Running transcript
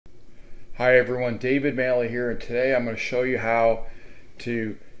Hi everyone, David Maley here, and today I'm going to show you how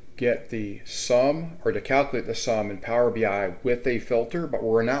to get the sum or to calculate the sum in Power BI with a filter, but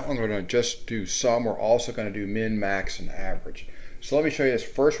we're not going to just do sum, we're also going to do min, max, and average. So let me show you this.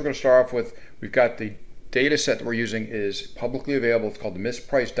 First we're going to start off with, we've got the data set that we're using is publicly available. It's called the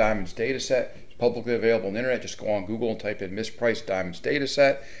mispriced diamonds data set. It's publicly available on the internet. Just go on Google and type in mispriced diamonds data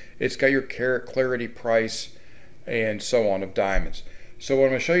set. It's got your carat, clarity, price, and so on of diamonds. So what I'm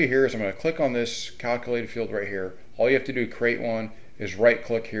going to show you here is I'm going to click on this calculated field right here. All you have to do to create one is right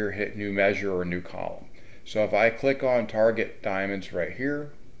click here, hit new measure or new column. So if I click on target diamonds right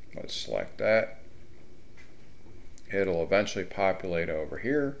here, let's select that. It'll eventually populate over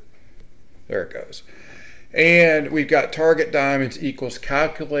here. There it goes. And we've got target diamonds equals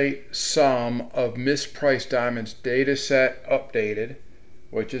calculate sum of mispriced diamonds data set updated,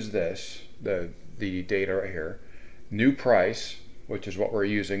 which is this, the data right here, new price, which is what we're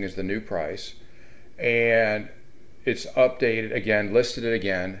using is the new price, and it's updated again, listed it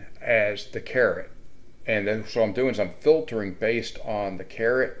again as the carat. And then so what I'm doing is I'm filtering based on the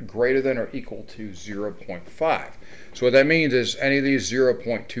carat greater than or equal to 0.5. So what that means is any of these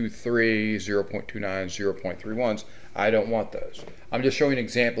 0.23, 0.29, 0.31s, I don't want those. I'm just showing an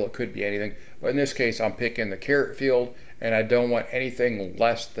example. It could be anything, but in this case I'm picking the carat field and I don't want anything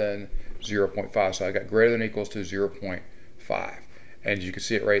less than 0.5. So I got greater than or equals to 0.5. And you can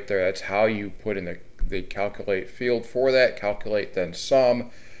see it right there. That's how you put in the calculate field for that. Calculate then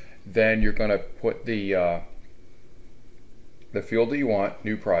sum. Then you're going to put the field that you want,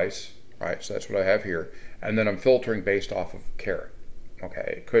 new price, right? So that's what I have here. And then I'm filtering based off of carat.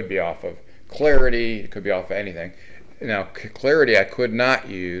 Okay, it could be off of clarity. It could be off of anything. Now clarity I could not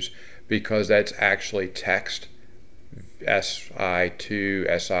use because that's actually text, SI2,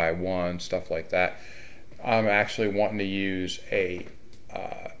 SI1, stuff like that. I'm actually wanting to use a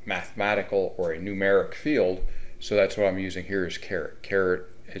mathematical or a numeric field, so that's what I'm using here is carat. Carat,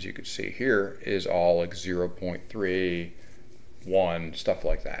 as you can see here, is all like 0.3, 1, stuff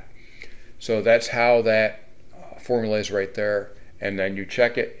like that. So that's how that formula is right there, and then you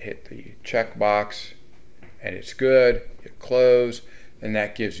check it, hit the check box, and it's good, hit close, and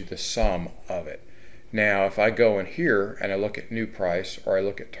that gives you the sum of it. Now if I go in here and I look at new price or I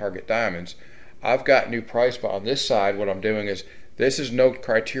look at target diamonds, I've got new price, but on this side what I'm doing is this is no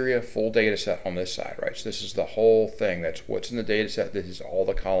criteria, full data set on this side, right? So this is the whole thing. That's what's in the data set. This is all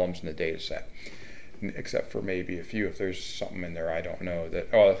the columns in the data set, except for maybe a few if there's something in there I don't know.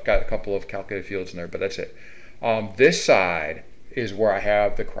 I've got a couple of calculated fields in there, but that's it. This side is where I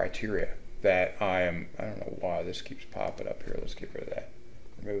have the criteria that I don't know why this keeps popping up here. Let's get rid of that,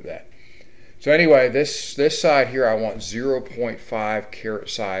 remove that. So anyway, this side here, I want 0.5 carat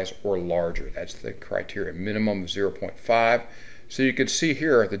size or larger. That's the criteria, minimum of 0.5. So you can see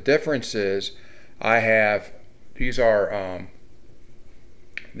here the difference is I have, these are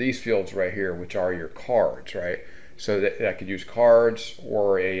these fields right here, which are your cards, right? So that I could use cards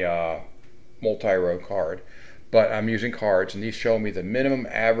or a multi-row card, but I'm using cards, and these show me the minimum,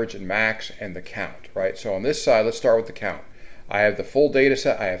 average, and max, and the count, right? So on this side, let's start with the count. I have the full data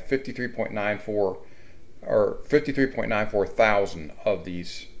set. I have 53.94 or 53.94 thousand of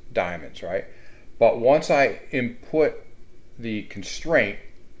these diamonds, right? But once I input the constraint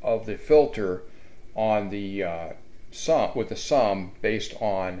of the filter on the sum with the sum based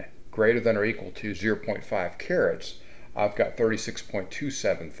on greater than or equal to 0.5 carats, I've got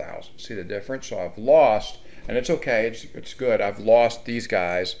 36.27 thousand. See the difference? So I've lost, and it's okay, it's good. I've lost these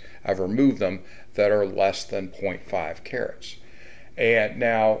guys. I've removed them that are less than 0.5 carats. And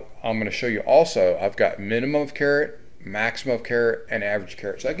now I'm going to show you also, I've got minimum of carat, maximum of carat, and average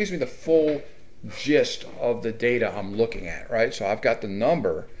carat. So that gives me the full gist of the data I'm looking at, right? So I've got the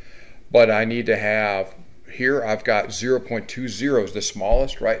number, but I need to have, here I've got 0.20 is the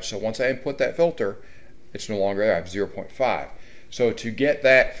smallest, right? So once I input that filter, it's no longer there. I have 0.5. So to get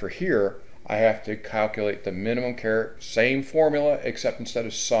that for here, I have to calculate the minimum carat, same formula, except instead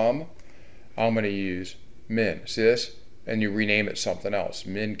of sum, I'm going to use min. See this? And you rename it something else,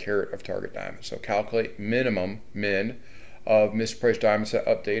 min carat of target diamonds. So calculate minimum, min, of mispriced diamonds at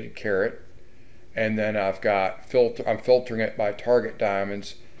updated carat, and then I've got I'm filtering it by target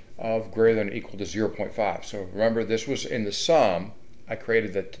diamonds of greater than or equal to 0.5. So remember, this was in the sum. I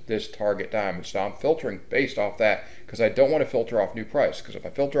created this target diamond, so I'm filtering based off that because I don't want to filter off new price, because if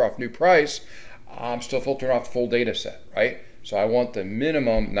I filter off new price, I'm still filtering off the full data set, right? So I want the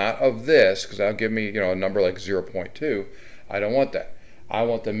minimum, not of this, because that'll give me, a number like 0.2. I don't want that. I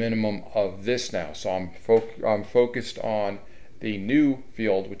want the minimum of this now. So I'm focused on the new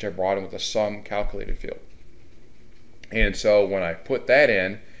field, which I brought in with the sum calculated field. And so when I put that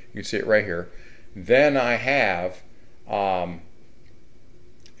in, You can see it right here. Then I have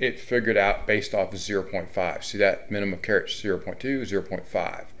it figured out based off of 0.5. See that minimum of carats 0.2,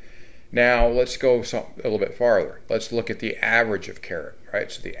 0.5. Now let's go a little bit farther. Let's look at the average of carat, right?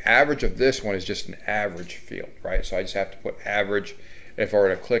 So the average of this one is just an average field, right? So I just have to put average. If I were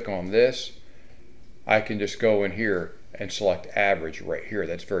to click on this, I can just go in here and select average right here.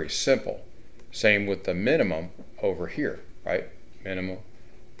 That's very simple. Same with the minimum over here, right? Minimum,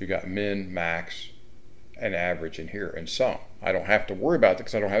 you got min, max, and average in here, and sum. I don't have to worry about that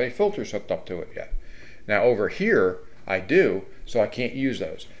because I don't have any filters hooked up to it yet. Now over here, I do, so I can't use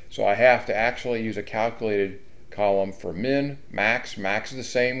those. So I have to actually use a calculated column for min, max. Max is the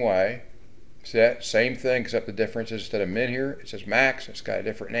same way. See that? Same thing, except the difference is instead of min here, it says max. It's got a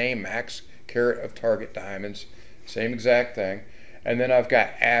different name, max carat of target diamonds. Same exact thing. And then I've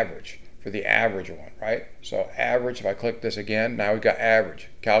got average for the average one, right? So average, if I click this again, now we've got average.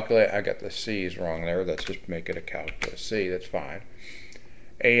 Calculate, I got the C's wrong there. Let's just make it a C, that's fine.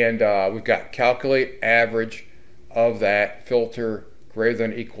 And we've got calculate average of that filter greater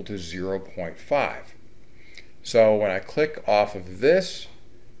than or equal to 0.5. So when I click off of this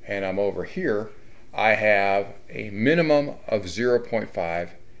and I'm over here, I have a minimum of 0.5,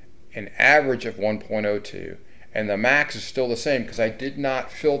 an average of 1.02, and the max is still the same because I did not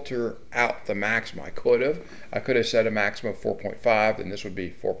filter out the maximum. I could have set a maximum of 4.5, and this would be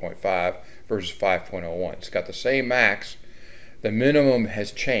 4.5 versus 5.01. It's got the same max. The minimum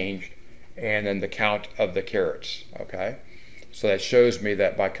has changed, and then the count of the carats, okay? So that shows me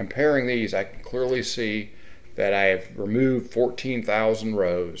that by comparing these, I can clearly see that I have removed 14,000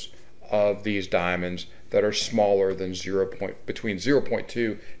 rows of these diamonds that are smaller than between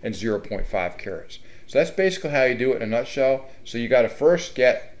 0.2 and 0.5 carats. So that's basically how you do it in a nutshell. So you got to first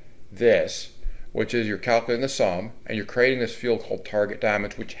get this, which is you're calculating the sum, and you're creating this field called target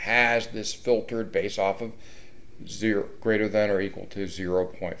diamonds, which has this filtered based off of greater than or equal to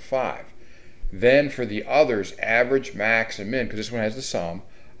 0.5. Then for the others, average, max, and min, because this one has the sum,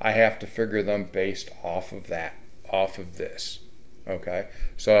 I have to figure them based off of that, off of this. Okay,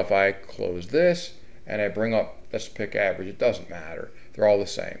 so if I close this and I bring up, let's pick average, it doesn't matter, they're all the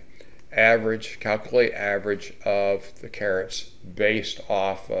same. Average, calculate average of the carats based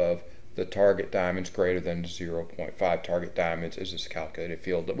off of the target diamonds greater than 0.5. Target diamonds is this calculated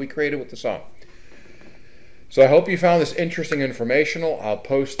field that we created with the sum. So I hope you found this interesting and informational. I'll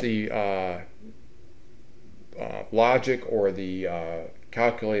post the logic or the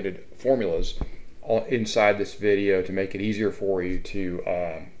calculated formulas inside this video to make it easier for you to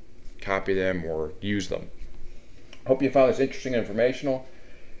copy them or use them. Hope you found this interesting and informational.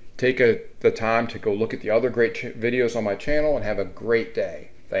 Take the time to go look at the other great videos on my channel and have a great day.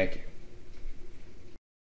 Thank you.